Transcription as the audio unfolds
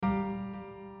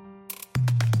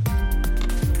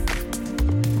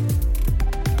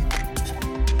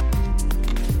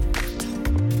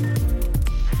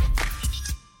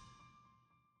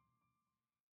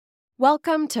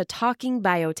Welcome to Talking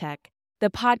Biotech,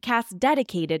 the podcast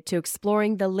dedicated to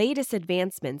exploring the latest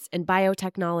advancements in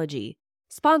biotechnology,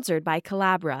 sponsored by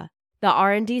Collabra, the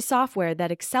R&D software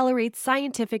that accelerates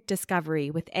scientific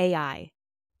discovery with AI.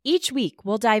 Each week,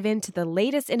 we'll dive into the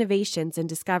latest innovations and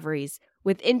discoveries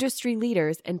with industry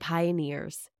leaders and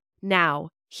pioneers. Now,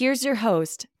 here's your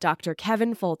host, Dr.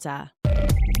 Kevin Folta.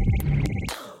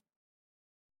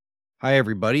 Hi,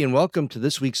 everybody, and welcome to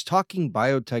this week's Talking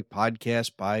Biotech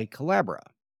podcast by Collabra.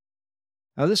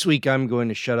 Now, this week, I'm going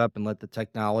to shut up and let the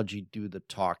technology do the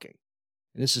talking.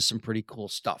 And this is some pretty cool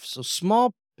stuff. So,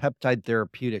 small peptide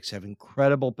therapeutics have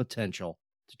incredible potential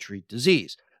to treat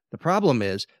disease. The problem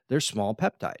is they're small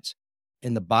peptides,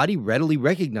 and the body readily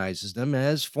recognizes them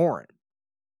as foreign.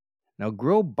 Now,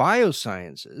 GRO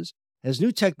Biosciences has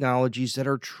new technologies that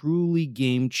are truly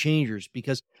game changers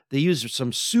because they use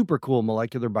some super cool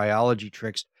molecular biology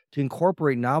tricks to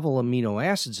incorporate novel amino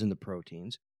acids in the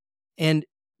proteins and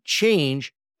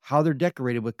change how they're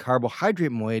decorated with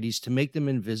carbohydrate moieties to make them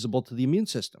invisible to the immune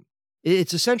system.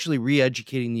 It's essentially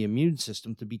re-educating the immune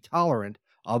system to be tolerant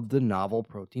of the novel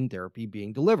protein therapy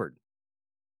being delivered.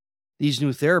 These new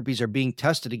therapies are being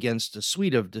tested against a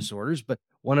suite of disorders, but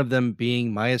one of them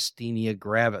being myasthenia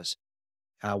gravis.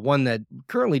 One that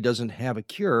currently doesn't have a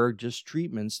cure, just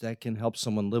treatments that can help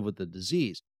someone live with the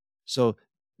disease. So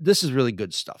this is really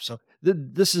good stuff. So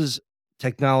this is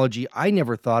technology I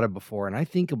never thought of before, and I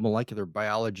think of molecular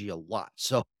biology a lot.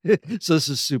 So this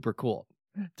is super cool.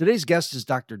 Today's guest is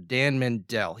Dr. Dan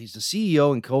Mandell. He's the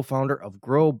CEO and co-founder of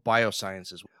GRO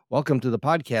Biosciences. Welcome to the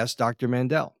podcast, Dr.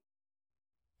 Mandell.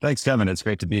 Thanks, Kevin. It's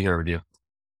great to be here with you.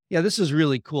 Yeah, this is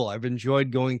really cool. I've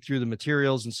enjoyed going through the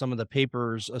materials and some of the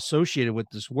papers associated with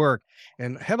this work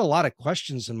and have a lot of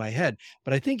questions in my head,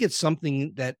 but I think it's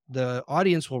something that the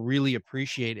audience will really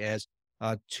appreciate as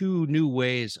two new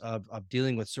ways of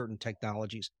dealing with certain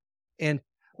technologies. And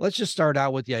let's just start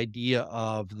out with the idea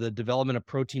of the development of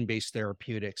protein-based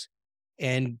therapeutics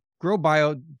and GRO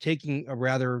Bio taking a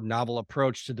rather novel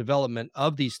approach to development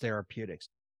of these therapeutics.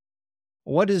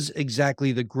 What is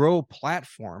exactly the GRO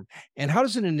platform, and how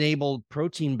does it enable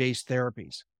protein-based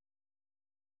therapies?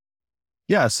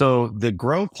 Yeah, so the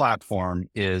GRO platform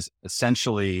is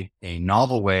essentially a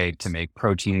novel way to make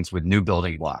proteins with new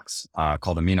building blocks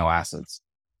called amino acids.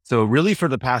 So really for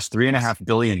the past 3.5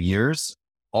 billion years,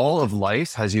 all of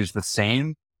life has used the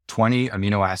same 20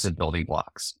 amino acid building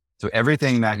blocks. So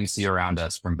everything that you see around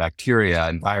us, from bacteria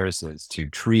and viruses to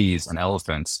trees and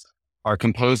elephants, are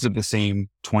composed of the same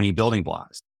 20 building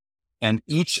blocks. And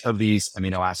each of these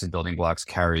amino acid building blocks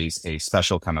carries a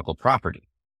special chemical property.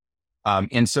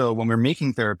 And so when we're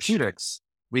making therapeutics,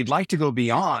 we'd like to go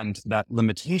beyond that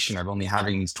limitation of only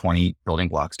having these 20 building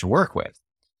blocks to work with.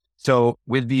 So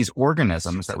with these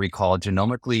organisms that we call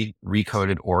genomically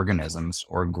recoded organisms,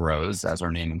 or GROs, as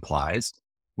our name implies,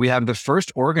 we have the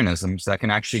first organisms that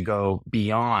can actually go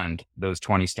beyond those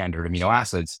 20 standard amino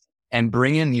acids and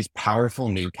bring in these powerful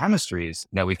new chemistries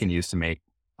that we can use to make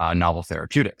novel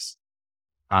therapeutics.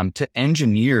 To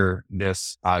engineer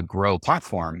this GRO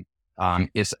platform,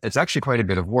 it's actually quite a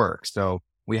bit of work. So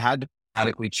we had to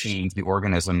radically change the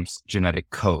organism's genetic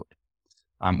code.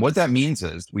 What that means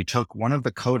is we took one of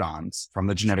the codons from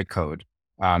the genetic code,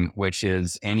 which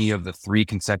is any of the 3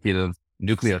 consecutive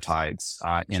nucleotides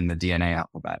in the DNA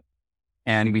alphabet,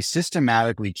 and we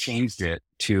systematically changed it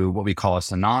to what we call a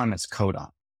synonymous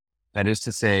codon. That is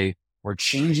to say, we're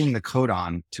changing the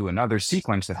codon to another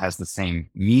sequence that has the same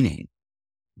meaning.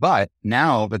 But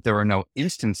now that there are no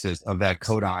instances of that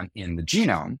codon in the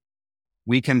genome,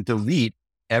 we can delete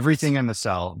everything in the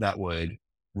cell that would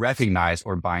recognize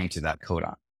or bind to that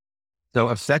codon. So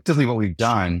effectively what we've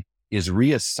done is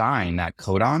reassign that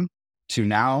codon to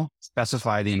now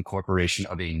specify the incorporation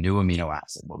of a new amino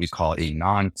acid, what we call a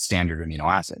non-standard amino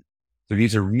acid. So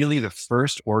these are really the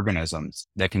first organisms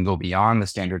that can go beyond the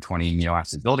standard 20 amino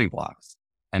acid building blocks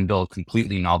and build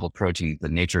completely novel proteins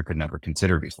that nature could never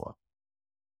consider before.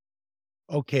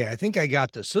 Okay, I think I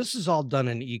got this. So this is all done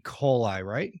in E. coli,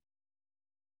 right?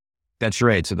 That's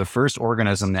right. So the first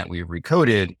organism that we've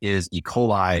recoded is E.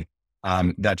 coli.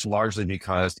 That's largely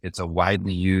because it's a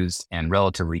widely used and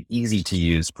relatively easy to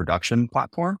use production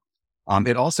platform.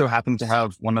 It also happens to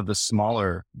have one of the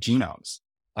smaller genomes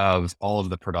of all of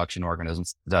the production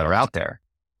organisms that are out there.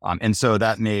 And so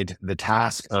that made the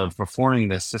task of performing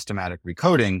this systematic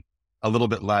recoding a little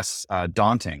bit less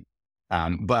daunting.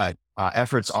 But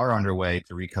efforts are underway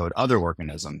to recode other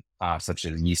organisms, such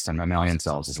as yeast and mammalian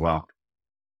cells as well.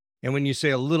 And when you say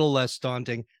a little less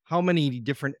daunting, how many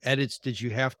different edits did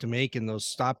you have to make in those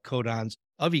stop codons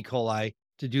of E. coli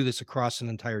to do this across an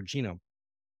entire genome?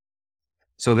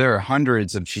 So there are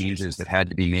hundreds of changes that had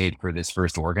to be made for this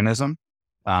first organism.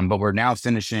 But we're now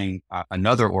finishing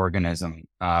another organism,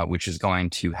 which is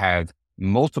going to have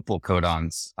multiple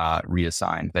codons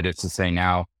reassigned. That is to say,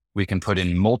 now we can put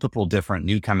in multiple different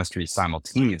new chemistries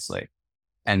simultaneously.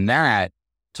 And that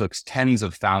took tens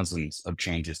of thousands of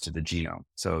changes to the genome.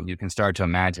 So you can start to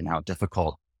imagine how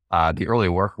difficult the early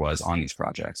work was on these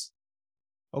projects.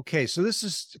 Okay, so this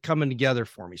is coming together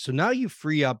for me. So now you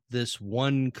free up this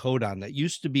one codon that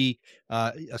used to be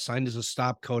assigned as a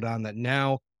stop codon that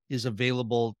now is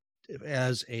available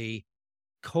as a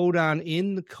codon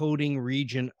in the coding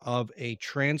region of a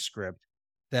transcript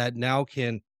that now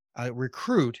can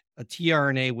recruit a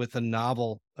tRNA with a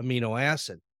novel amino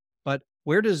acid. But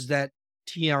where does that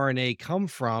tRNA come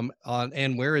from,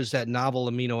 and where is that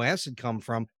novel amino acid come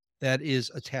from that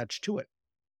is attached to it?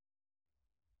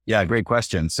 Yeah, great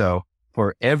question. So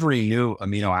for every new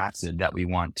amino acid that we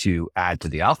want to add to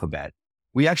the alphabet,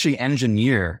 we actually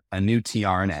engineer a new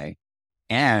tRNA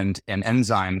and an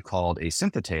enzyme called a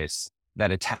synthetase that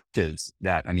attaches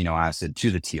that amino acid to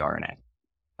the tRNA.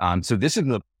 So this is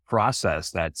the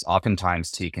process that's oftentimes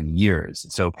taken years.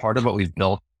 So part of what we've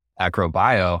built at GRO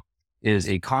Bio is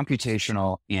a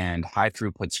computational and high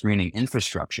throughput screening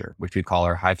infrastructure, which we call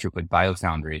our high throughput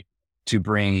biofoundry, to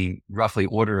bring roughly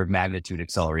order of magnitude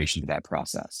acceleration to that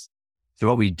process. So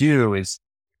what we do is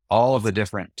all of the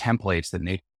different templates that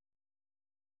nature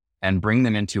and bring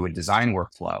them into a design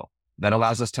workflow that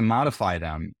allows us to modify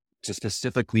them to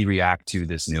specifically react to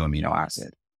this new amino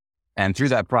acid. And through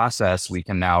that process, we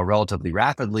can now relatively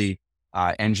rapidly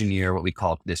engineer what we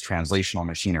call this translational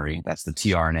machinery. That's the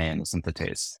tRNA and the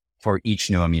synthetase for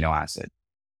each new amino acid.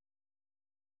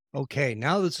 Okay,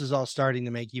 now this is all starting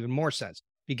to make even more sense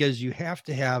because you have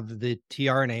to have the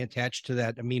tRNA attached to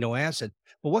that amino acid.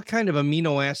 But what kind of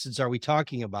amino acids are we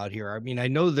talking about here? I mean, I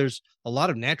know there's a lot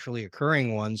of naturally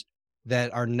occurring ones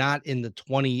that are not in the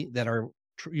 20 that are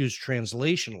used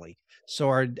translationally. So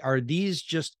are these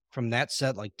just from that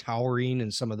set, like taurine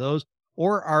and some of those,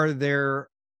 or are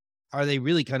they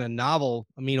really kind of novel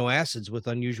amino acids with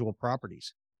unusual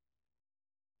properties?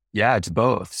 Yeah, it's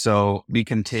both. So we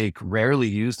can take rarely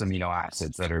used amino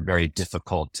acids that are very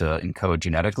difficult to encode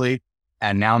genetically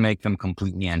and now make them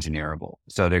completely engineerable.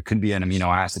 So there could be an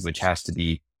amino acid which has to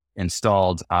be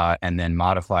installed and then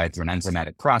modified through an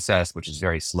enzymatic process, which is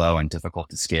very slow and difficult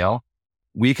to scale.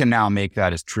 We can now make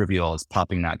that as trivial as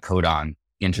popping that codon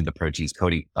into the protein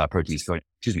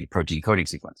coding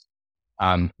sequence.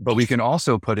 But we can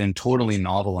also put in totally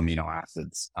novel amino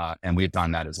acids, and we've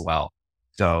done that as well.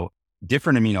 So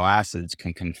different amino acids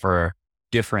can confer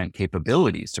different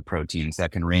capabilities to proteins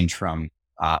that can range from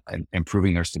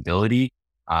improving their stability,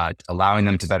 allowing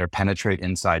them to better penetrate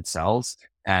inside cells,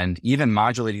 and even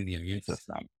modulating the immune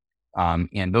system.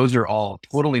 And those are all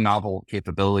totally novel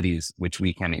capabilities which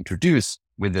we can introduce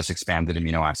with this expanded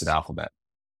amino acid alphabet.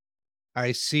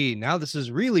 I see. Now this is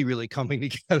really, really coming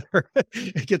together.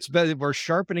 It gets better. We're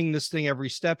sharpening this thing every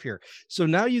step here. So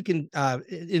now you can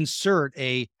insert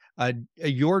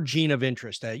your gene of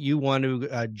interest that you want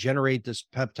to generate this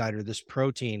peptide or this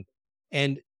protein,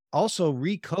 and also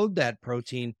recode that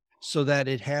protein so that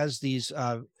it has these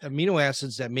amino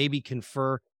acids that maybe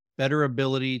confer better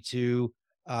ability to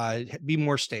be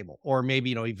more stable, or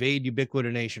maybe, evade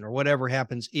ubiquitination or whatever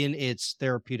happens in its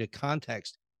therapeutic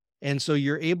context. And so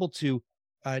you're able to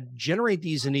generate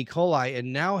these in E. coli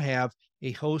and now have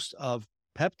a host of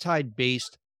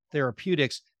peptide-based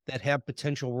therapeutics that have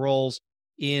potential roles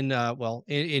in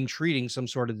treating some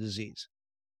sort of disease.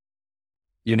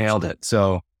 You nailed it.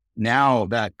 So now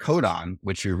that codon,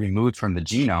 which you removed from the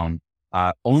genome,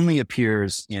 only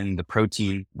appears in the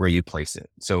protein where you place it.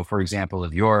 So for example,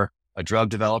 if you're a drug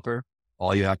developer,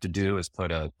 all you have to do is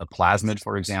put a plasmid,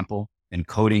 for example,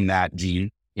 encoding that gene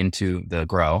into the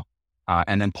GRO,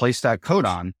 and then place that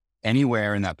codon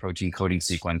anywhere in that protein coding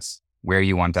sequence where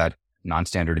you want that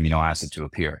non-standard amino acid to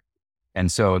appear.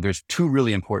 And so there's two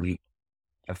really important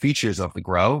features of the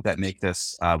GRO that make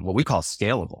this what we call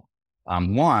scalable.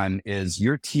 One is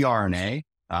your tRNA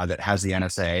that has the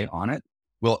NSA on it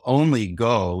will only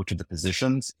go to the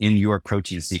positions in your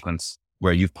protein sequence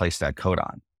where you've placed that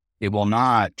codon. It will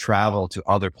not travel to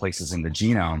other places in the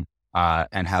genome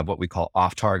and have what we call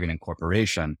off-target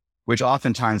incorporation, which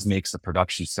oftentimes makes the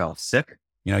production cell sick.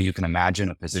 You can imagine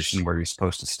a position where you're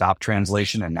supposed to stop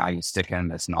translation and now you stick in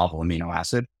this novel amino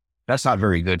acid. That's not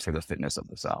very good for the fitness of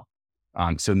the cell.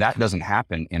 So that doesn't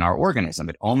happen in our organism.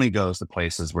 It only goes to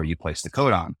places where you place the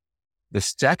codon. The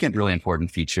second really important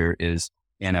feature is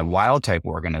in a wild type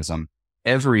organism,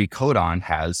 every codon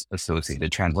has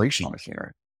associated translational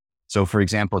machinery. So for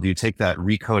example, if you take that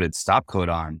recoded stop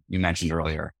codon you mentioned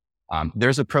earlier,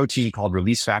 There's a protein called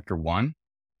release factor 1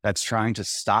 that's trying to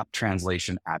stop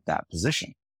translation at that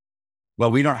position.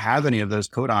 Well, we don't have any of those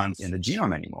codons in the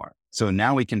genome anymore. So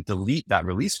now we can delete that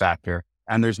release factor,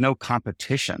 and there's no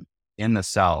competition in the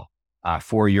cell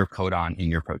for your codon in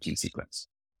your protein sequence.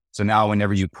 So now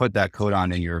whenever you put that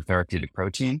codon in your therapeutic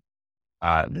protein,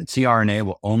 the tRNA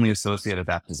will only associate at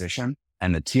that position,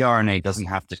 and the tRNA doesn't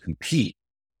have to compete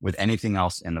with anything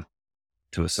else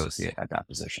to associate at that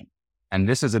position. And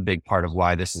this is a big part of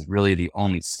why this is really the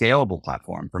only scalable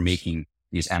platform for making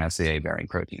these NSAA-bearing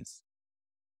proteins.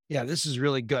 Yeah, this is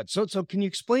really good. So can you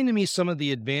explain to me some of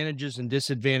the advantages and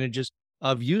disadvantages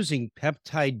of using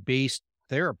peptide-based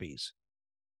therapies?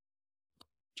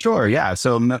 Sure. Yeah.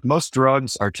 So most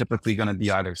drugs are typically going to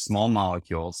be either small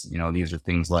molecules. These are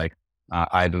things like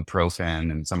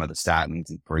ibuprofen and some of the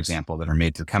statins, for example, that are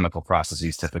made through chemical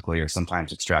processes typically, or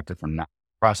sometimes extracted from natural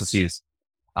processes.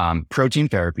 Protein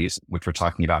therapies, which we're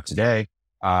talking about today,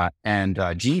 and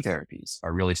gene therapies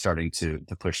are really starting to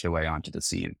push their way onto the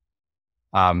scene.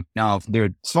 Now, their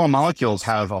small molecules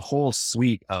have a whole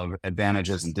suite of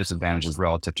advantages and disadvantages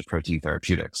relative to protein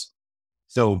therapeutics.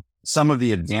 So some of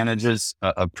the advantages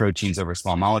of proteins over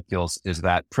small molecules is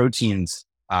that proteins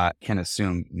can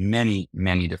assume many,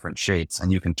 many different shapes,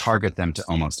 and you can target them to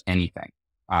almost anything.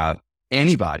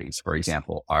 Antibodies, for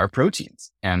example, are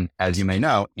proteins. And as you may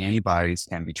know, antibodies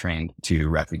can be trained to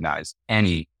recognize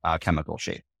any chemical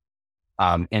shape.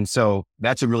 And so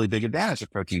that's a really big advantage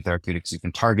of protein therapeutics. You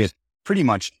can target pretty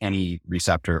much any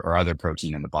receptor or other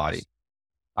protein in the body.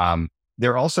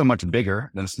 They're also much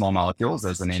bigger than small molecules,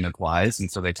 as the name implies.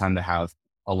 And so they tend to have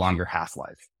a longer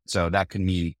half-life. So that can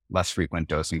mean less frequent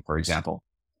dosing, for example.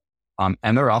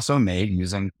 And they're also made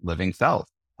using living cells,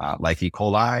 like E.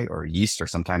 coli or yeast, or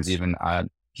sometimes even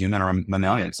human or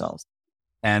mammalian cells.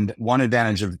 And one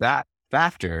advantage of that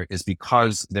factor is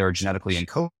because they're genetically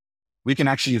encoded, we can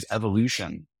actually use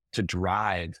evolution to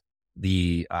drive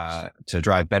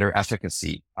better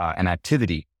efficacy and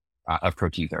activity of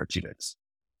protein therapeutics.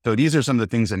 So these are some of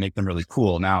the things that make them really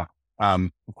cool. Now, of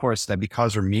course, that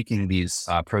because we're making these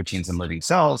proteins in living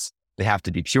cells, they have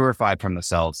to be purified from the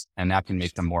cells, and that can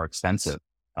make them more expensive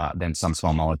than some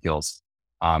small molecules.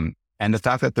 And the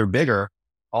fact that they're bigger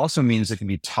also means it can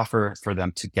be tougher for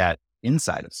them to get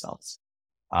inside of cells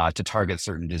to target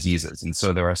certain diseases. And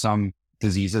so there are some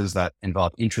diseases that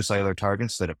involve intracellular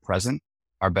targets that at present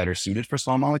are better suited for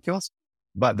small molecules,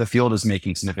 but the field is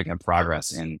making significant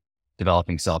progress in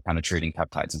developing cell-penetrating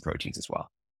peptides and proteins as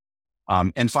well.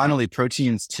 And finally,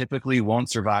 proteins typically won't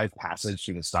survive passage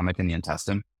through the stomach and the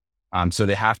intestine. So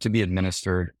they have to be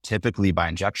administered typically by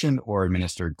injection or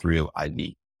administered through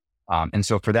IV. And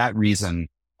so for that reason,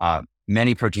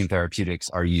 many protein therapeutics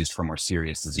are used for more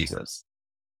serious diseases.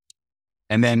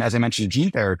 And then, as I mentioned, gene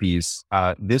therapies,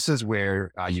 this is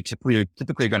where you typically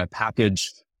are going to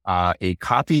package a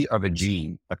copy of a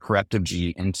gene, a corrective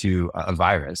gene, into a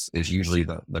virus, is usually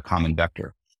the common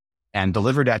vector, and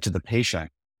deliver that to the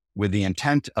patient with the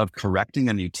intent of correcting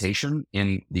a mutation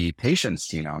in the patient's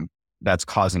genome that's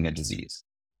causing a disease.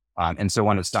 And so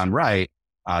when it's done right,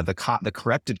 the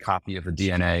corrected copy of the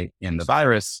DNA in the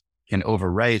virus can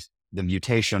overwrite the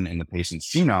mutation in the patient's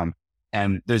genome.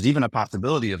 And there's even a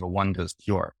possibility of a one-dose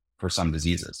cure for some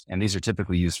diseases. And these are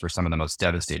typically used for some of the most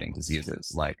devastating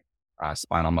diseases, like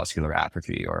spinal muscular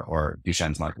atrophy or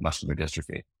Duchenne's muscular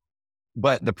dystrophy.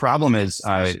 But the problem is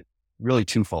really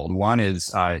twofold. One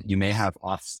is you may have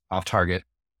off-target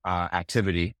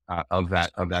activity of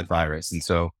that virus. And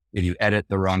so if you edit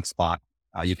the wrong spot,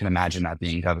 you can imagine that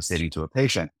being devastating to a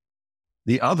patient.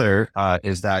 The other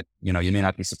is that, you may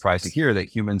not be surprised to hear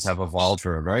that humans have evolved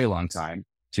for a very long time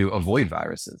to avoid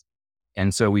viruses.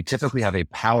 And so we typically have a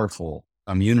powerful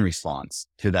immune response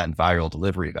to that viral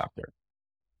delivery vector.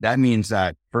 That means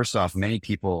that, first off, many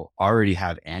people already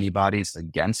have antibodies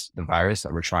against the virus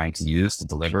that we're trying to use to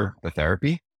deliver the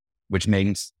therapy, which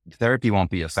means therapy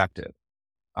won't be effective.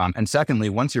 And secondly,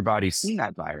 once your body's seen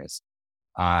that virus,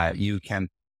 you can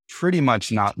pretty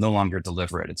much no longer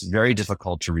deliver it. It's very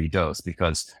difficult to redose,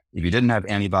 because if you didn't have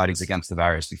antibodies against the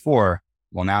virus before,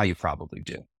 well, now you probably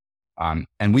do.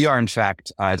 And we are, in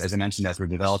fact, as I mentioned, as we're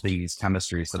developing these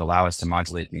chemistries that allow us to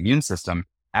modulate the immune system,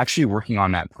 actually working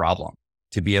on that problem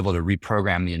to be able to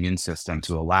reprogram the immune system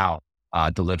to allow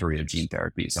delivery of gene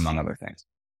therapies, among other things.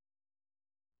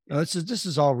 Now, this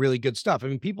is all really good stuff. I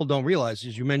mean, people don't realize,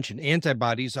 as you mentioned,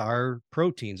 antibodies are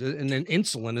proteins, and then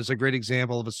insulin is a great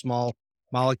example of a small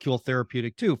molecule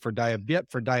therapeutic too for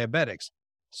diabetics.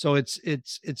 So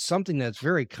it's something that's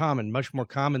very common, much more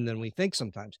common than we think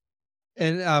sometimes.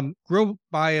 And GRO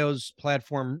Bio's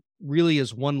platform really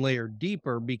is one layer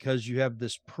deeper, because you have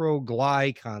this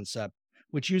pro-gly concept,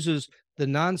 which uses the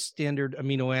non-standard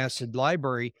amino acid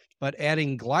library, but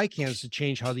adding glycans to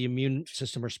change how the immune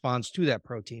system responds to that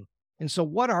protein. And so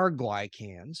what are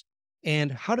glycans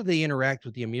and how do they interact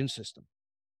with the immune system?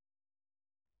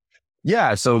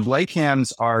 Yeah, so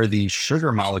glycans are the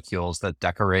sugar molecules that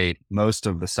decorate most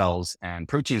of the cells and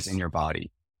proteins in your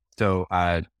body. So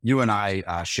you and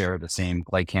I share the same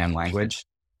glycan language,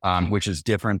 which is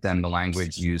different than the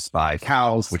language used by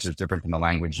cows, which is different than the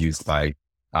language used by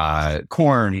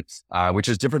corn, which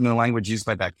is different than the language used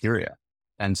by bacteria.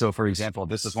 And so, for example,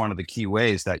 this is one of the key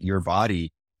ways that your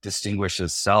body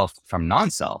distinguishes self from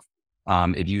non-self.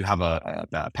 If you have a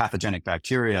pathogenic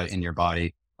bacteria in your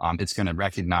body, it's going to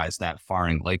recognize that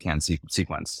foreign glycan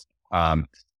sequence.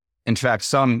 In fact,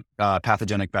 some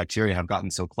pathogenic bacteria have gotten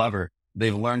so clever,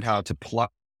 they've learned how to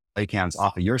pluck glycans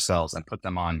off of your cells and put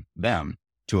them on them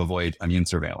to avoid immune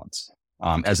surveillance.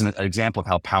 As an example of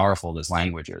how powerful this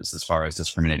language is as far as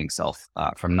discriminating self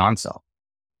from non-self.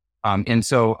 And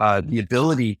so the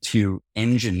ability to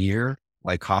engineer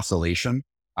glycosylation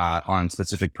on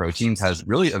specific proteins has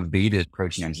really evaded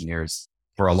protein engineers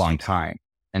for a long time.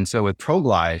 And so with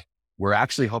ProGly, we're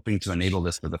actually hoping to enable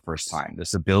this for the first time,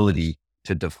 this ability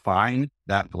to define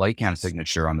that glycan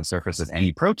signature on the surface of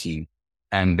any protein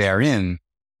and therein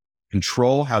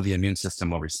control how the immune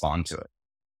system will respond to it.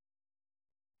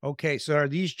 Okay, so are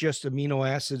these just amino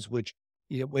acids which,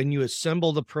 when you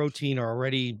assemble the protein, are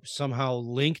already somehow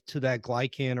linked to that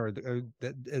glycan, or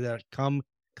that come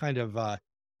kind of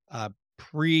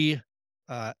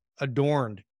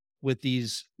adorned with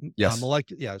these Yes.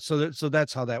 molecular? Yeah, so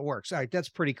that's how that works. All right, that's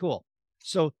pretty cool.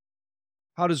 So,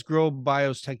 how does GRO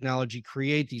Bio's technology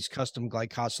create these custom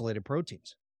glycosylated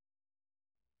proteins?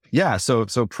 Yeah. So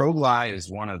ProGly is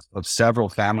one of several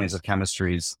families of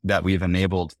chemistries that we've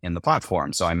enabled in the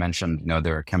platform. So I mentioned,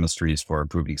 there are chemistries for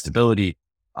improving stability.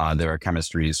 There are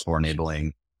chemistries for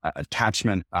enabling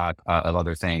attachment of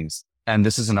other things. And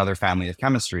this is another family of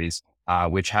chemistries,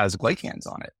 which has glycans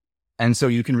on it. And so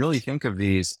you can really think of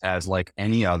these as like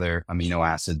any other amino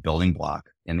acid building block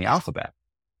in the alphabet.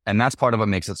 And that's part of what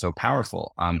makes it so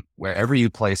powerful. Wherever you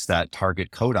place that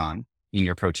target codon in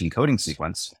your protein coding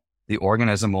sequence, the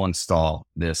organism will install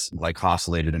this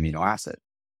glycosylated amino acid.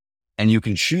 And you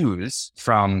can choose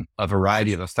from a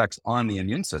variety of effects on the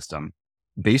immune system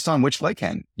based on which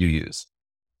glycan you use.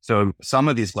 So some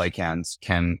of these glycans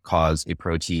can cause a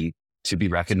protein to be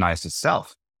recognized as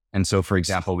self. And so, for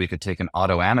example, we could take an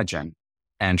autoantigen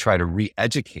and try to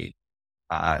re-educate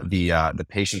the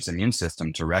patient's immune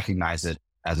system to recognize it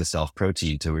as a self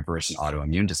protein to reverse an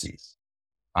autoimmune disease.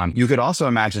 You could also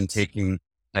imagine taking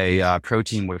a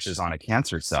protein which is on a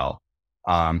cancer cell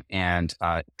and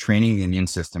training the immune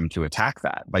system to attack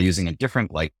that by using a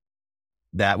different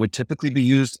that would typically be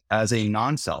used as a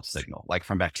non-self signal, like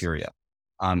from bacteria.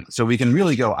 So we can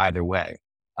really go either way.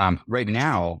 Right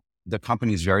now, the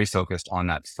company is very focused on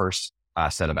that first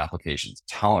set of applications,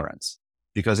 tolerance,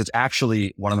 because it's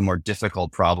actually one of the more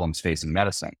difficult problems facing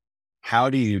medicine. How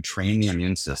do you train the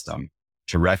immune system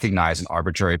to recognize an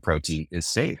arbitrary protein is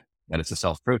safe, that it's a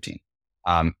self protein?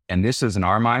 And this is, in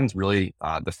our minds, really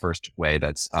the first way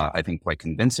that's, I think, quite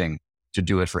convincing to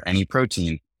do it for any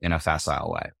protein in a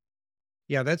facile way.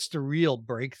 Yeah, that's the real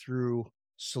breakthrough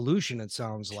solution, it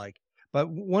sounds like. But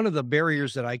one of the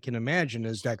barriers that I can imagine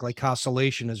is that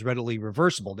glycosylation is readily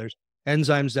reversible. There's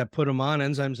enzymes that put them on,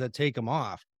 enzymes that take them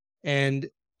off. And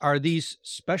are these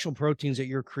special proteins that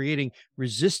you're creating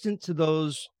resistant to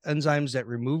those enzymes that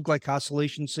remove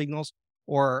glycosylation signals,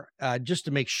 or just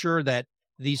to make sure that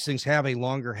these things have a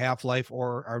longer half-life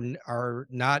or are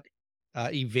not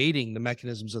evading the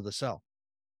mechanisms of the cell?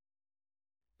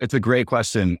 It's a great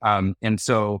question. And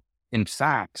so, in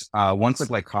fact, once a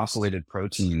glycosylated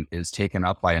protein is taken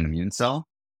up by an immune cell,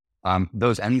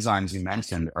 those enzymes you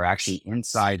mentioned are actually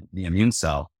inside the immune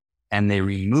cell and they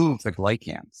remove the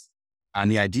glycans. And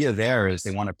the idea there is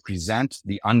they want to present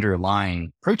the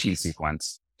underlying protein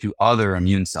sequence to other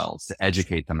immune cells to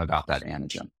educate them about that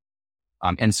antigen.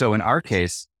 And so in our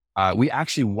case, we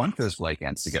actually want those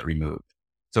glycans to get removed.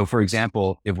 So for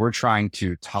example, if we're trying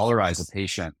to tolerize a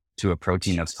patient to a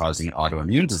protein that's causing an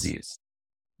autoimmune disease,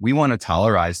 we want to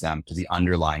tolerize them to the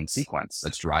underlying sequence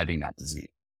that's driving that disease.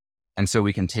 And so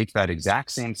we can take that exact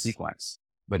same sequence,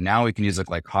 but now we can use a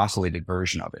glycosylated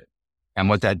version of it. And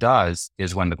what that does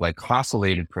is when the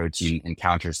glycosylated protein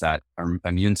encounters that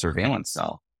immune surveillance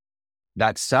cell,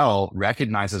 that cell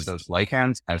recognizes those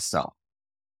glycans as self.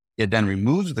 It then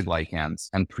removes the glycans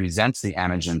and presents the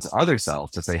antigen to other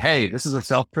cells to say, hey, this is a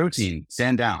self protein,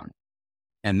 stand down.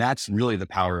 And that's really the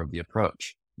power of the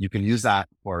approach. You can use that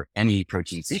for any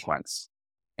protein sequence,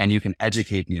 and you can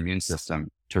educate the immune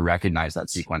system to recognize that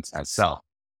sequence as self.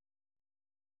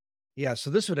 Yeah, so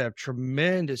this would have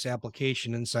tremendous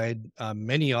application inside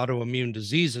many autoimmune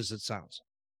diseases, it sounds.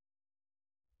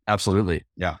 Absolutely.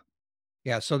 Yeah.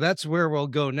 Yeah, so that's where we'll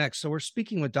go next. So we're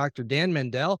speaking with Dr. Dan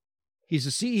Mandell. He's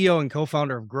the CEO and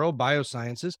co-founder of GRO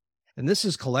Biosciences, and this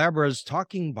is Collabora's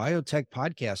Talking Biotech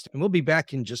podcast. And we'll be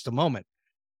back in just a moment.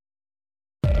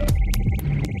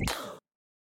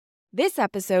 This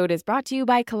episode is brought to you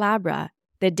by Collabra,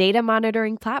 the data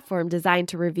monitoring platform designed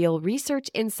to reveal research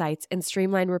insights and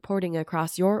streamline reporting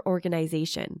across your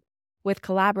organization. With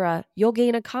Collabra, you'll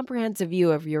gain a comprehensive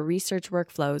view of your research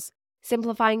workflows,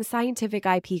 simplifying scientific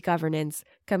IP governance,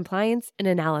 compliance, and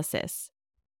analysis.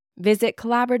 Visit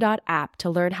Collabra.app to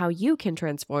learn how you can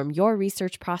transform your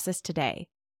research process today.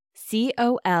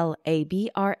 COLABRA.app.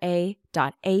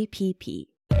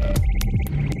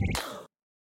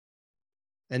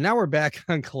 And now we're back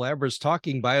on Collabora's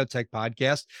Talking Biotech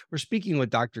podcast. We're speaking with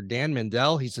Dr. Dan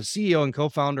Mandell. He's the CEO and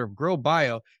co-founder of GRO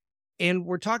Bio, and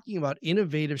we're talking about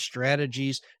innovative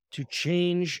strategies to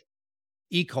change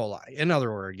E. coli and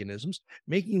other organisms,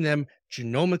 making them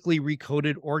genomically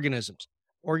recoded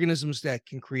organisms that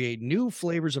can create new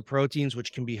flavors of proteins,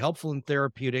 which can be helpful in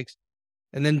therapeutics,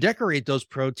 and then decorate those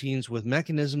proteins with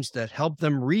mechanisms that help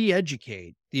them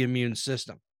re-educate the immune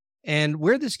system. And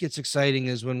where this gets exciting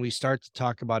is when we start to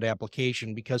talk about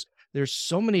application, because there's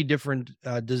so many different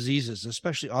diseases,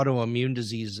 especially autoimmune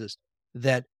diseases,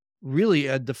 that really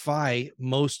defy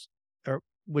most, or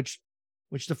which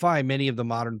defy many of the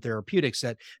modern therapeutics.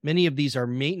 That many of these are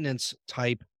maintenance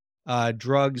type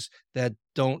drugs that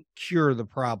don't cure the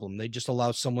problem. They just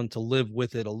allow someone to live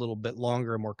with it a little bit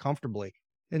longer and more comfortably.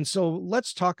 And so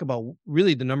let's talk about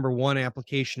really the number one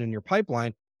application in your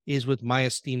pipeline is with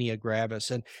myasthenia gravis.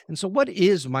 And so what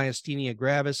is myasthenia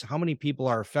gravis? How many people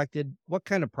are affected? What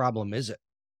kind of problem is it?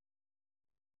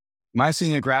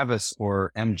 Myasthenia gravis,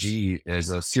 or MG,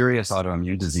 is a serious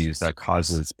autoimmune disease that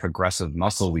causes progressive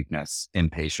muscle weakness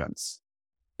in patients.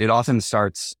 It often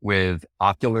starts with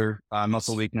ocular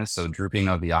muscle weakness, so drooping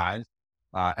of the eyes,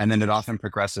 and then it often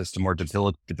progresses to more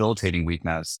debilitating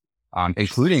weakness,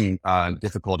 including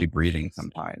difficulty breathing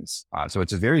sometimes. So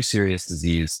it's a very serious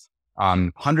disease.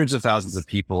 Hundreds of thousands of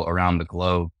people around the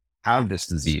globe have this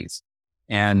disease.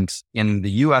 And in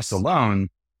the US alone,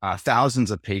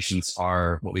 thousands of patients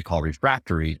are what we call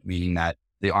refractory, meaning that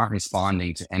they aren't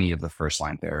responding to any of the first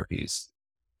line therapies.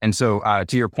 And so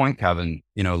to your point, Kevin,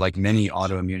 like many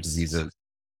autoimmune diseases,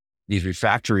 these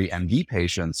refractory MD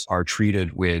patients are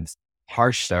treated with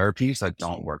harsh therapies that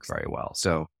don't work very well.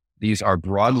 So these are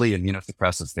broadly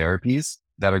immunosuppressive therapies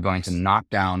that are going to knock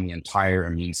down the entire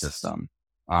immune system.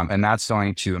 And that's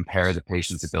going to impair the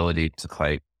patient's ability to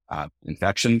fight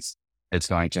infections. It's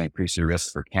going to increase your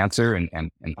risk for cancer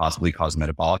and possibly cause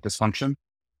metabolic dysfunction.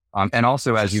 And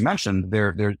also, as you mentioned,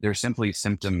 they're simply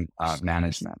symptom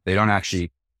management. They don't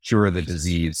actually cure the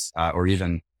disease or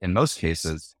even, in most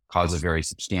cases, cause a very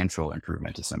substantial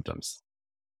improvement to symptoms.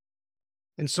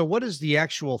 And so what is the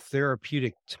actual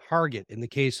therapeutic target in the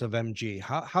case of MG?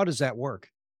 How does that work?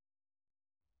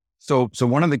 So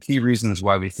one of the key reasons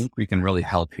why we think we can really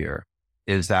help here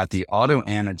is that the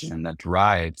autoantigen that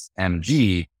drives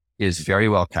MG is very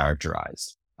well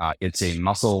characterized. It's a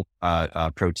muscle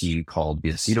protein called the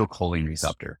acetylcholine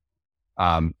receptor.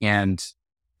 And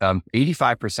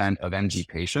 85% of MG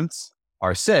patients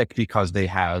are sick because they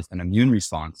have an immune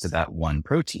response to that one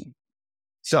protein.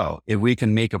 So if we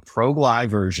can make a pro-gly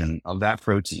version of that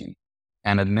protein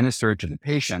and administer it to the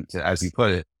patient to, as you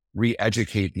put it,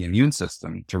 re-educate the immune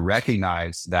system to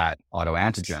recognize that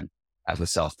autoantigen as a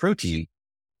self-protein,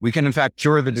 we can in fact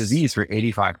cure the disease for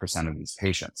 85% of these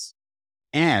patients.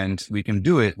 And we can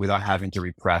do it without having to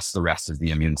repress the rest of the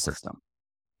immune system.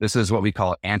 This is what we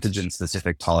call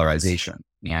antigen-specific tolerization.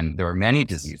 And there are many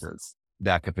diseases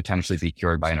that could potentially be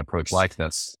cured by an approach like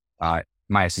this.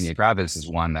 Myasthenia gravis is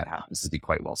one that happens to be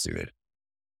quite well suited.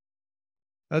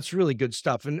 That's really good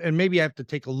stuff. And maybe I have to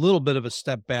take a little bit of a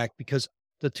step back, because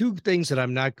the two things that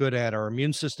I'm not good at are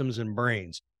immune systems and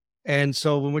brains. And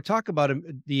so when we talk about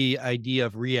the idea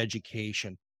of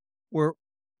re-education,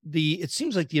 it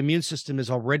seems like the immune system has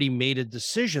already made a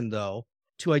decision, though,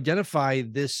 to identify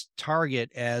this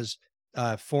target as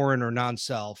foreign or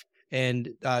non-self and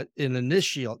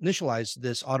initialize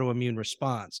this autoimmune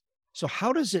response. So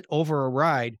how does it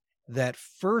override that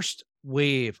first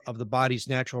wave of the body's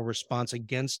natural response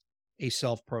against a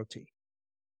self protein?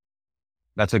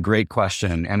 That's a great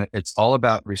question. And it's all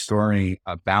about restoring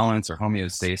a balance or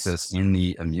homeostasis in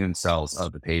the immune cells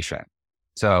of the patient.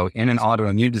 So in an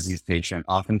autoimmune disease patient,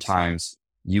 oftentimes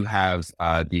you have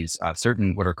these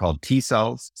certain what are called T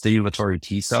cells, stimulatory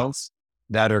T cells,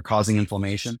 that are causing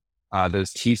inflammation.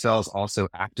 Those T cells also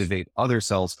activate other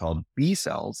cells called B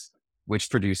cells, which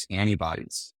produce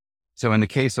antibodies. So in the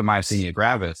case of myasthenia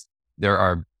gravis, there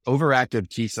are overactive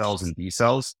T cells and B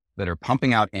cells that are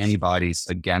pumping out antibodies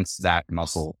against that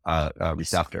muscle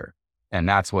receptor. And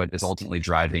that's what is ultimately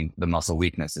driving the muscle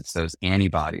weakness. It's those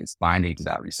antibodies binding to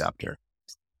that receptor.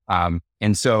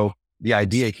 And so the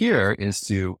idea here is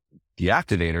to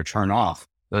deactivate or turn off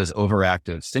those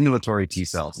overactive stimulatory T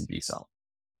cells and B cells.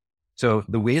 So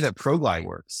the way that ProGly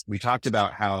works, we talked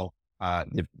about how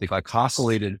the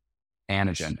glycosylated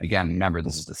antigen, again, remember,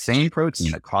 this is the same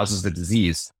protein that causes the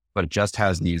disease, but it just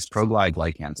has these ProGly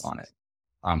glycans on it.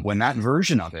 When that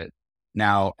version of it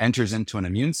now enters into an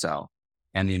immune cell,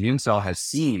 and the immune cell has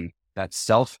seen that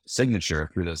self-signature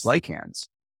through those glycans,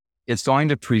 it's going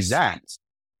to present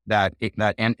that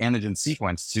antigen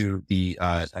sequence to the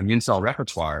immune cell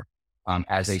repertoire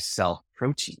as a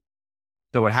self-protein.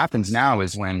 So what happens now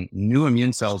is when new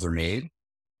immune cells are made,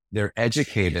 they're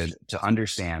educated to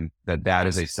understand that that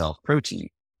is a self-protein,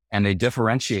 and they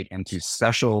differentiate into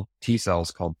special T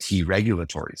cells called T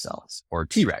regulatory cells, or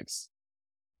Tregs.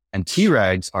 And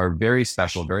Tregs are very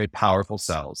special, very powerful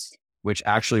cells, which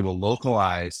actually will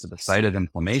localize to the site of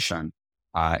inflammation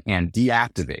and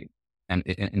deactivate, and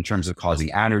in terms of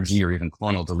causing allergy or even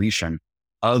clonal deletion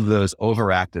of those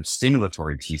overactive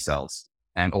stimulatory T cells,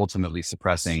 and ultimately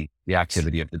suppressing the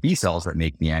activity of the B cells that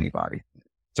make the antibody.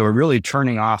 So we're really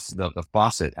turning off the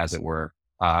faucet, as it were,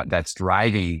 that's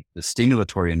driving the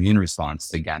stimulatory immune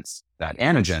response against that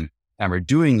antigen. And we're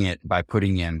doing it by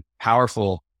putting in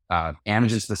powerful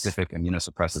antigen-specific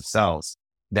immunosuppressive cells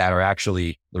that are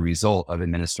actually the result of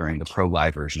administering the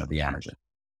ProGly version of the antigen.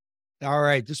 All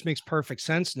right, this makes perfect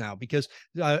sense now, because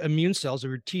immune cells, or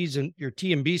your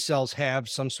T and B cells, have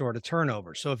some sort of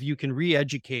turnover. So if you can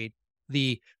re-educate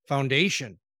the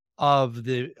foundation of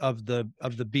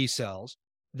the B cells,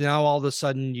 now all of a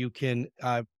sudden you can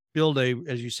build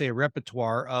as you say, a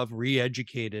repertoire of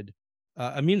re-educated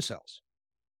immune cells.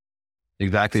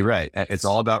 Exactly right. It's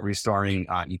all about restoring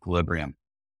equilibrium.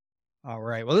 All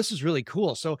right. Well, this is really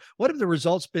cool. So what have the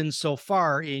results been so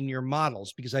far in your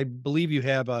models? Because I believe you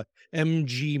have a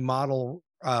MG model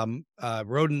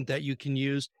rodent that you can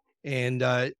use. And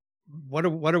what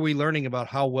are we learning about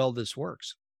how well this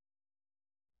works?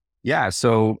 Yeah.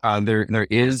 So there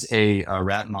is a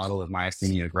rat model of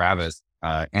myasthenia gravis,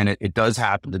 and it does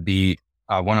happen to be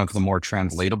one of the more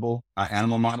translatable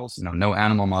animal models. No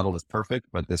animal model is perfect,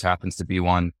 but this happens to be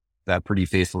one that pretty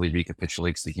faithfully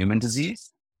recapitulates the human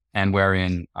disease, and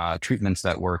wherein treatments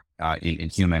that work in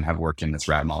human have worked in this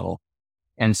rat model.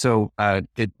 And so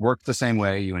it worked the same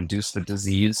way. You induce the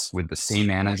disease with the same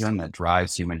antigen that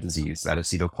drives human disease, that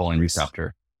acetylcholine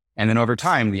receptor. And then over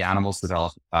time, the animals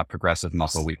develop progressive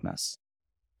muscle weakness.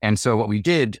 And so what we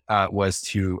did was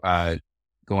to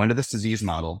go into this disease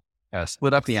model,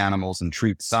 split up the animals and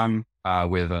treat some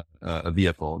with a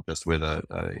vehicle, just with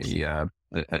a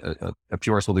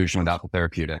pure solution without the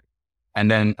therapeutic, and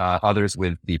then others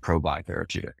with the ProGly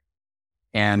therapeutic.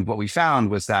 And what we found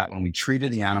was that when we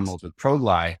treated the animals with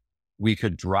ProGly, we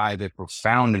could drive a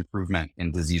profound improvement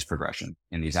in disease progression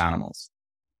in these animals.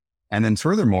 And then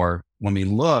furthermore, when we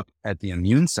look at the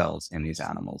immune cells in these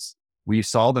animals, we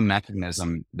saw the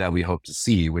mechanism that we hoped to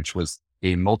see, which was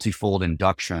a multifold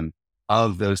induction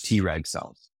of those Treg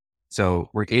cells. So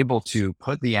we're able to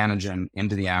put the antigen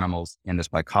into the animals in this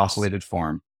glycosylated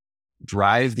form,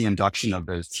 drive the induction of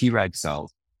those Treg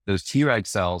cells. Those Treg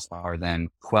cells are then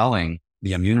quelling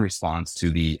the immune response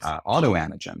to the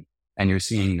autoantigen. And you're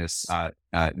seeing this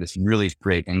really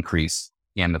great increase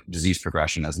in the disease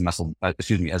progression as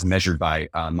measured by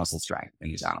muscle strength in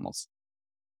these animals.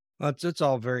 That's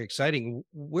all very exciting.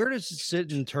 Where does it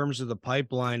sit in terms of the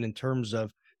pipeline, in terms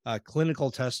of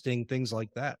clinical testing, things like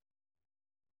that?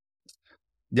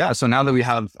 Yeah. So now that we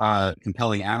have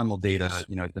compelling animal data,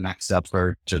 the next steps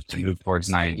are to move towards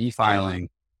an IND filing.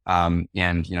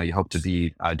 And you hope to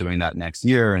be doing that next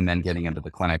year, and then getting into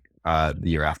the clinic the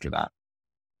year after that.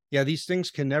 Yeah, these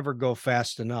things can never go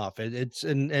fast enough.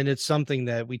 It's something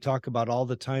that we talk about all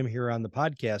the time here on the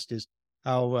podcast, is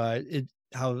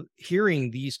how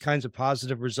hearing these kinds of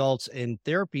positive results in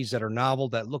therapies that are novel,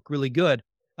 that look really good,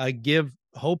 give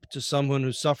hope to someone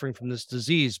who's suffering from this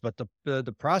disease. But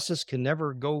the process can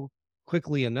never go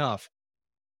quickly enough.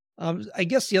 I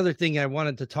guess the other thing I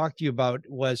wanted to talk to you about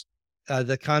was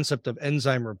the concept of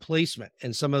enzyme replacement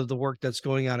and some of the work that's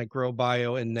going on at GRO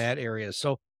Bio in that area.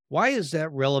 So why is that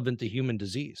relevant to human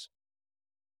disease?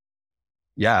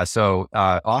 Yeah. So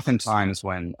oftentimes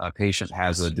when a patient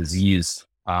has a disease,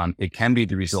 it can be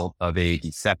the result of a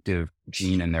defective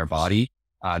gene in their body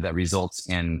that results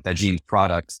in that gene's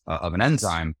product of an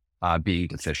enzyme being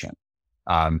deficient.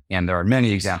 And there are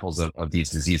many examples of these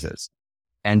diseases.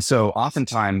 And so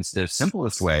oftentimes the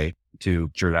simplest way to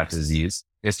cure that disease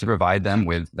is to provide them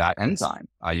with that enzyme.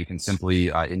 You can simply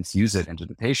infuse it into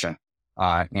the patient.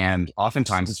 And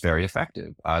oftentimes it's very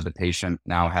effective. The patient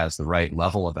now has the right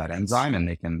level of that enzyme and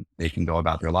they can go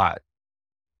about their lives.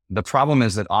 The problem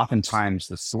is that oftentimes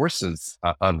the sources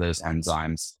of those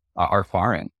enzymes are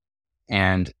foreign.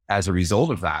 And as a result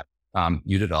of that,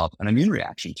 you develop an immune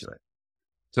reaction to it.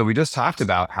 So we just talked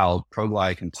about how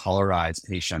ProGly can tolerize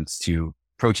patients to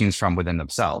proteins from within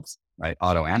themselves, right?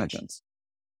 Autoantigens.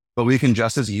 But we can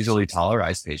just as easily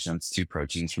tolerize patients to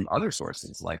proteins from other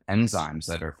sources, like enzymes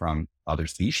that are from other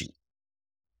species.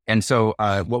 And so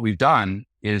what we've done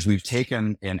is we've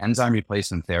taken an enzyme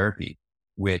replacement therapy,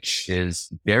 which is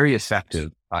very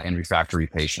effective in refractory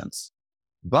patients.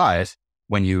 But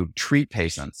when you treat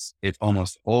patients, it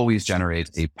almost always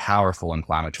generates a powerful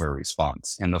inflammatory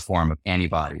response in the form of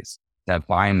antibodies that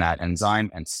bind that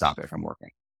enzyme and stop it from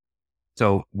working.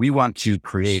 So we want to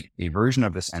create a version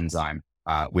of this enzyme,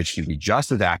 which can be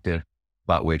just as active,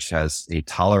 but which has a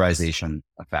tolerization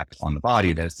effect on the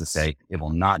body. That is to say, it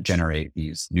will not generate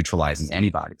these neutralizing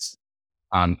antibodies.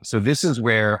 So this is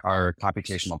where our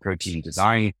computational protein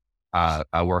design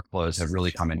workflows have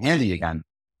really come in handy again,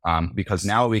 because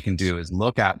now what we can do is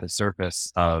look at the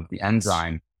surface of the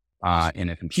enzyme in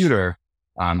a computer,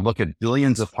 look at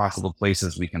billions of possible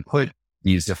places we can put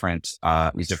these different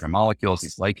molecules,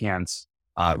 these ligands,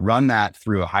 run that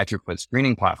through a high throughput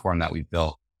screening platform that we've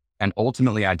built, and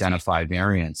ultimately identify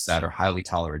variants that are highly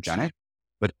tolerogenic,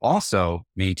 but also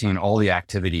maintain all the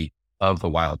activity of the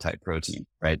wild type protein,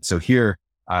 right? So here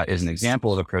is an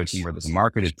example of a protein where there's a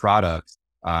marketed product.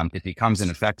 It becomes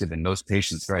ineffective in most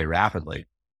patients very rapidly.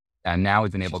 And now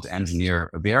we've been able to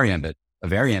engineer a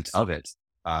variant of it,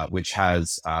 which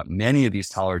has many of these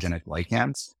tolerogenic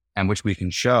ligands, and which we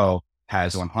can show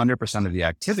has 100% of the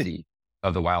activity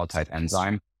of the wild type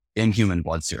enzyme in human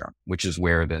blood serum, which is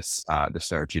where this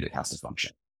therapeutic has to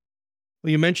function. Well,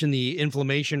 you mentioned the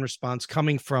inflammation response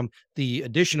coming from the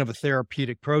addition of a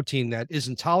therapeutic protein that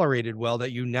isn't tolerated well,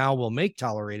 that you now will make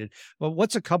tolerated. But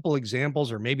what's a couple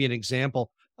examples, or maybe an example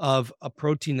of a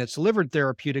protein that's delivered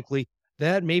therapeutically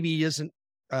that maybe isn't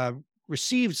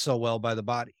received so well by the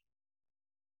body?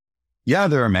 Yeah,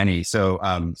 there are many. So,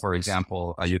 for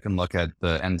example, you can look at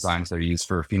the enzymes that are used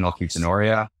for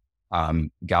phenylketonuria,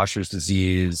 Gaucher's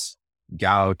disease,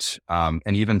 gout, and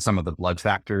even some of the blood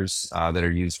factors that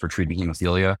are used for treating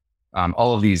hemophilia.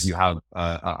 All of these, you have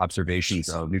observations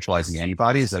of neutralizing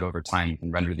antibodies that over time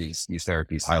can render these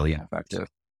therapies highly ineffective.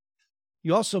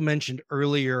 You also mentioned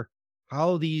earlier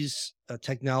how these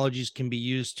technologies can be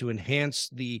used to enhance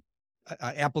the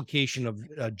application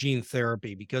of gene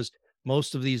therapy, because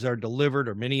most of these are delivered,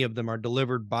 or many of them are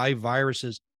delivered by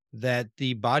viruses that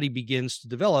the body begins to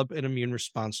develop an immune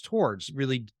response towards,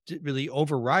 really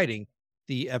overriding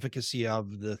the efficacy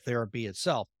of the therapy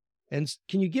itself. And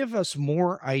can you give us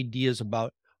more ideas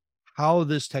about how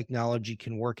this technology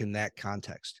can work in that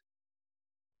context?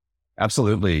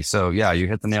 Absolutely. So yeah, you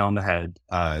hit the nail on the head.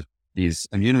 These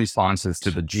immune responses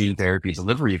to the gene therapy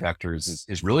delivery vectors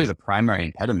is really the primary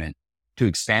impediment to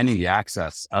expanding the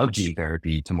access of gene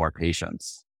therapy to more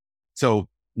patients. So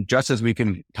just as we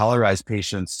can tolerize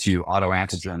patients to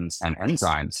autoantigens and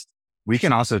enzymes, we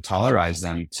can also tolerize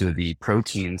them to the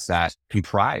proteins that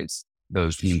comprise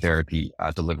those gene therapy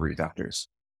delivery vectors.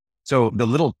 So the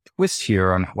little twist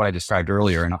here on what I described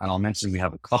earlier, and I'll mention we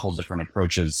have a couple different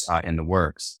approaches in the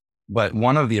works, but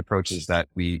one of the approaches that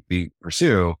we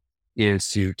pursue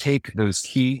is to take those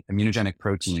key immunogenic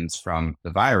proteins from the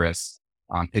virus,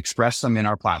 express them in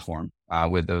our platform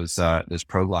with those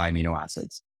ProGly amino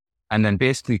acids, and then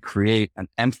basically create an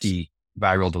empty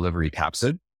viral delivery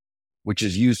capsid, which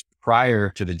is used prior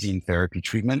to the gene therapy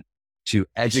treatment to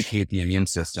educate the immune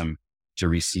system to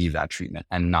receive that treatment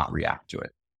and not react to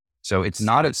it. So it's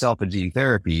not itself a gene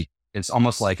therapy. It's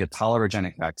almost like a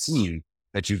tolerogenic vaccine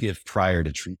that you give prior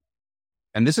to treatment.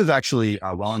 And this is actually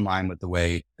well in line with the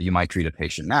way you might treat a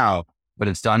patient now, but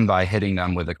it's done by hitting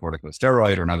them with a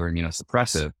corticosteroid or another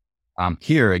immunosuppressive.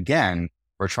 Here, again,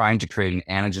 we're trying to create an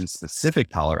antigen-specific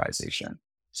tolerization.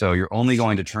 So you're only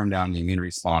going to turn down the immune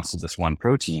response to this one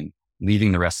protein,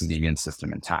 leaving the rest of the immune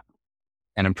system intact.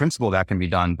 And in principle, that can be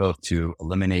done both to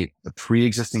eliminate the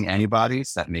pre-existing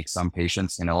antibodies that make some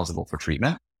patients ineligible for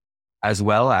treatment, as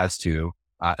well as to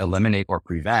eliminate or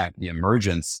prevent the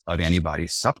emergence of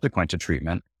antibodies subsequent to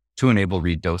treatment to enable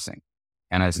redosing.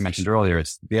 And as I mentioned earlier,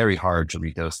 it's very hard to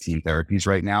redose gene therapies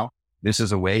right now. This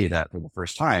is a way that for the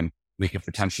first time, we could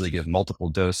potentially give multiple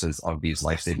doses of these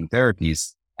life-saving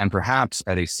therapies, and perhaps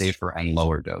at a safer and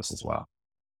lower dose as well.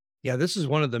 Yeah, this is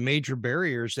one of the major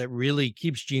barriers that really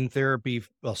keeps gene therapy,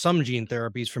 well, some gene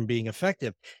therapies from being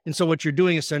effective. And so what you're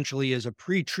doing essentially is a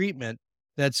pre-treatment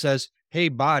that says, hey,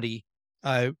 body,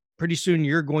 pretty soon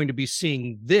you're going to be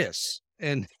seeing this,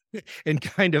 and and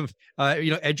kind of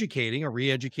educating or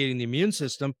re-educating the immune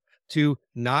system to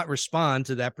not respond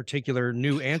to that particular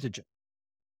new antigen.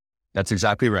 That's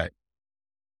exactly right.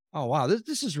 Oh, wow.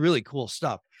 This is really cool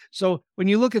stuff. So when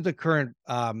you look at the current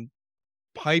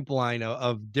pipeline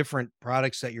of different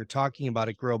products that you're talking about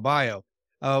at GRO Bio,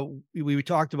 we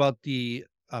talked about the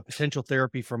potential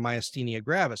therapy for myasthenia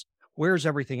gravis. Where's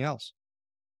everything else?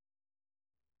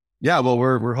 Yeah, well,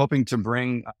 we're hoping to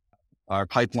bring our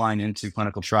pipeline into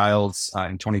clinical trials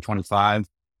in 2025.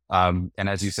 And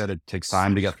as you said, it takes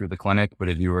time to get through the clinic, but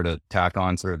if you were to tack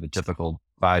on sort of the typical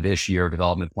 5-ish year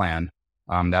development plan,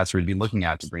 that's what we'd be looking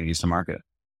at to bring these to market.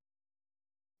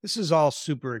 This is all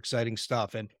super exciting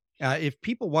stuff. And if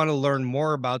people want to learn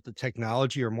more about the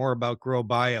technology or more about GRO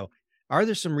Bio, are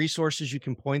there some resources you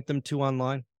can point them to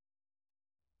online?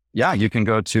 Yeah, you can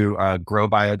go to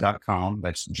grobio.com.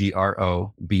 That's grobio.com.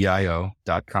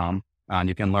 And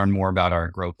you can learn more about our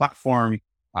GRO platform,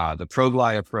 the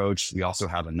ProGly approach. We also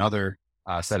have another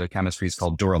set of chemistries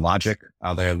called Duralogic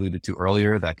that I alluded to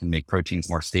earlier that can make proteins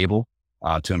more stable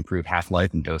to improve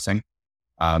half-life and dosing.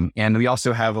 And we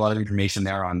also have a lot of information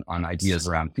there on ideas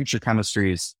around future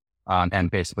chemistries and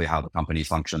basically how the company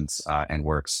functions and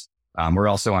works. We're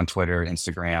also on Twitter,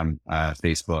 Instagram,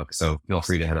 Facebook. So feel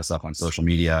free to hit us up on social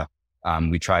media.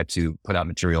 We try to put out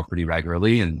material pretty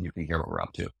regularly, and you can hear what we're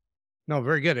up to. No,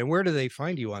 very good. And where do they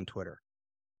find you on Twitter?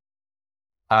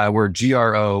 We're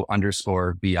GRO_BIO,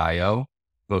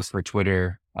 both for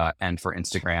Twitter and for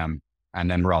Instagram. And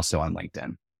then we're also on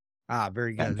LinkedIn.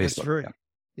 Very good. That's very,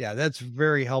 that's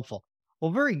very helpful.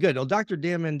 Well, very good. Well, Dr.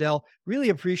 Dan Mandell, really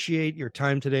appreciate your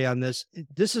time today on this.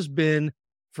 This has been,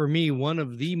 for me, one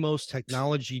of the most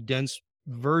technology dense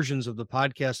versions of the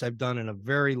podcast I've done in a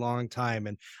very long time.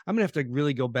 And I'm going to have to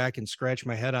really go back and scratch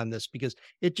my head on this because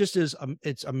it just is,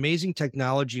 it's amazing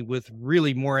technology with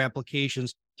really more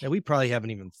applications that we probably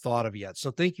haven't even thought of yet. So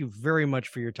thank you very much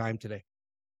for your time today.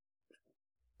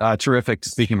 Terrific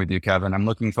speaking with you, Kevin. I'm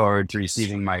looking forward to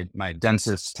receiving my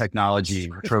densest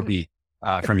technology trophy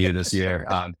from you this year.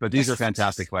 But these are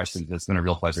fantastic questions. It's been a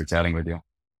real pleasure chatting with you.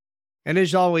 And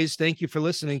as always, thank you for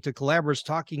listening to Collabora's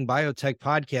Talking Biotech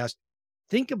podcast.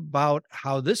 Think about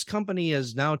how this company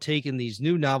has now taken these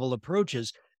new novel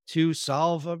approaches to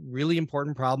solve a really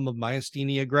important problem of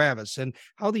myasthenia gravis and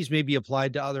how these may be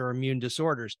applied to other immune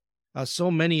disorders, so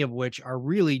many of which are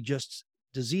really just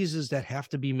diseases that have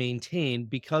to be maintained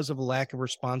because of a lack of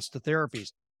response to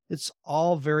therapies. It's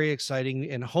all very exciting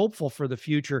and hopeful for the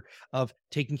future of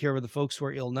taking care of the folks who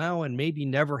are ill now and maybe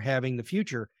never having the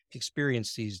future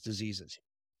experience these diseases.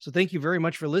 So thank you very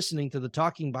much for listening to the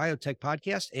Talking Biotech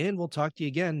podcast, and we'll talk to you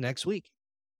again next week.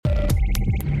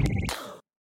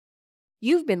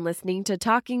 You've been listening to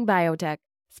Talking Biotech,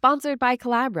 sponsored by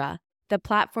Collabra, the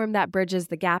platform that bridges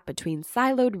the gap between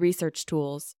siloed research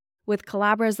tools. With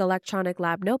Collabra's electronic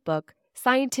lab notebook,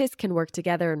 scientists can work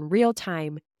together in real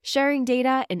time, sharing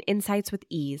data and insights with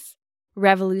ease.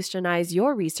 Revolutionize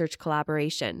your research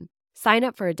collaboration. Sign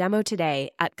up for a demo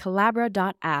today at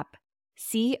collabra.app,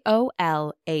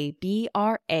 collabra.app.